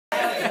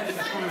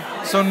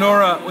So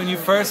Nora, when you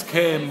first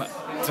came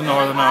to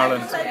Northern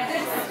Ireland,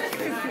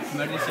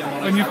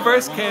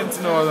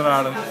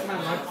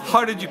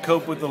 how did you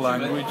cope with the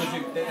language?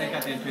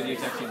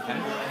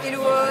 It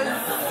was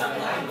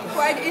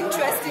quite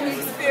interesting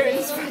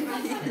experience for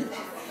me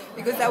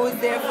because I was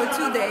there for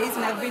 2 days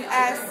and I've been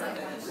asked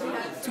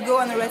to go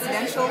on a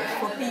residential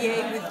for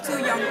PA with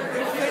 30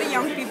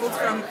 young people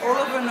from all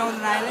over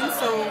Northern Ireland.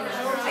 So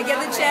I get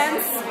the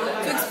chance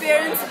to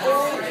experience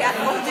all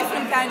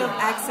different kind of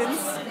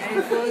accents, and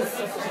it was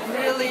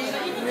really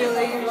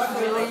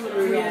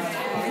weird.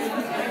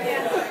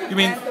 You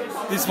mean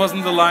this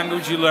wasn't the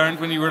language you learned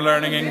when you were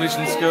learning English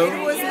in school?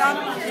 It was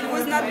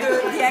not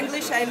the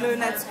English I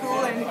learned at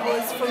school, and it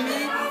was, for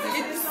me,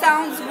 it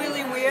sounds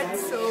really weird,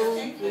 so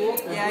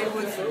yeah, it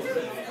was.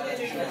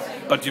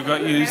 But you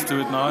got used to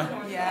it now?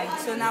 Yeah,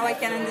 so now I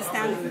can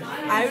understand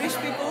Irish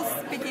people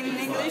speaking in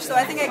English, so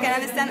I think I can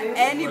understand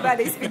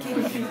anybody speaking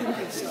in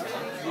English.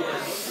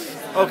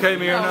 Okay,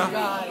 Mirna,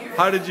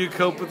 how did you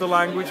cope with the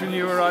language when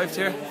you arrived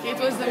here? It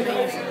was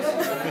amazing.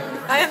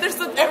 I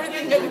understood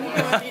everything that you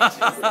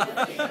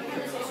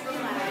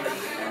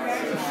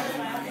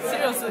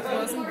Seriously, it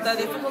wasn't that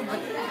difficult, but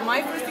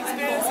my first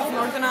experience of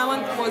Northern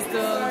Ireland was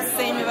the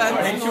same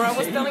event Nora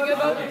was telling you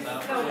about.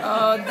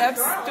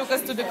 Debs took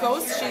us to the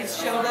coast. She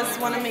showed us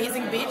one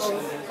amazing beach.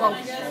 Well,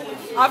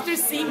 after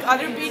seeing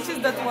other beaches,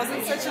 that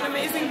wasn't such an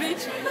amazing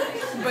beach,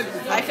 but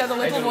I had a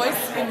little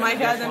voice in my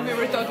head and we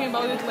were talking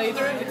about it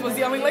later. It was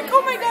yelling like,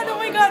 oh my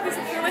god, is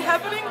it really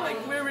happening? Like,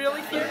 we're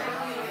really here?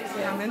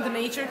 Yeah, and the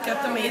nature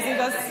kept amazing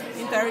us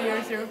entire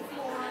year here.